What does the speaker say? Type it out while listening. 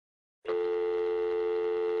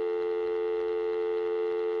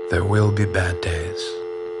There will be bad days.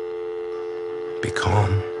 Be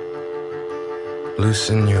calm.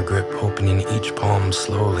 Loosen your grip, opening each palm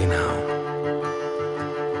slowly now.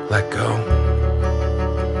 Let go.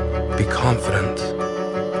 Be confident.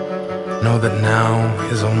 Know that now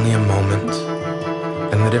is only a moment,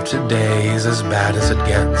 and that if today is as bad as it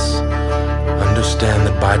gets, understand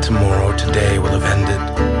that by tomorrow, today will have ended.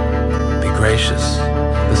 Be gracious.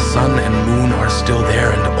 The sun and moon are still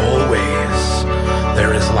there, and always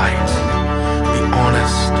there is light. Be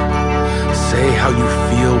honest. Say how you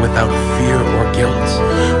feel without fear or guilt.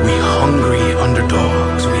 We hungry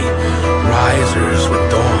underdogs, we risers with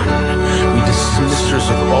dawn, we dismissers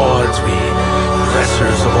of odds, we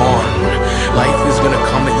pressers of on. Life is gonna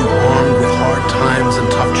come at you armed with hard times and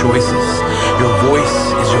tough choices. Your voice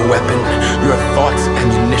is your weapon, your thoughts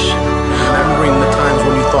ammunition. Remembering the times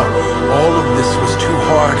when you thought all of this was too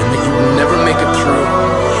hard and that you'd never make it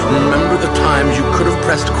through. Remember the times you could have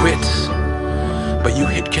pressed quit, but you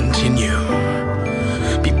hit continue.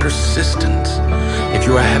 Be persistent if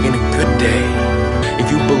you are having a good day.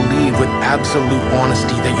 If you believe with absolute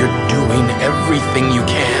honesty that you're doing everything you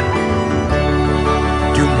can,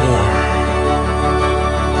 do more.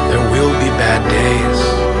 There will be bad days.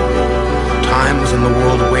 Times when the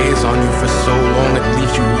world weighs on you for so long it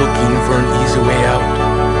leaves you looking for an easy way out.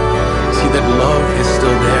 See that love is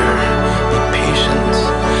still there. Be patient.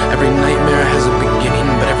 Every nightmare has a beginning,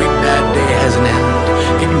 but every bad day has an end.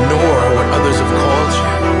 Ignore what others have called you.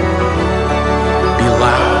 Be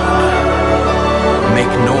loud.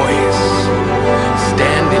 Make noise.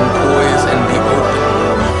 Stand in poise and be open.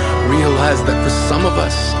 Realize that for some of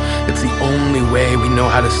us, it's the only way we know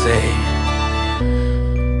how to say,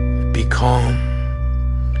 be calm.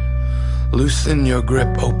 Loosen your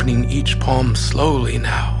grip, opening each palm slowly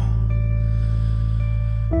now.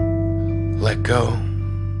 Let go.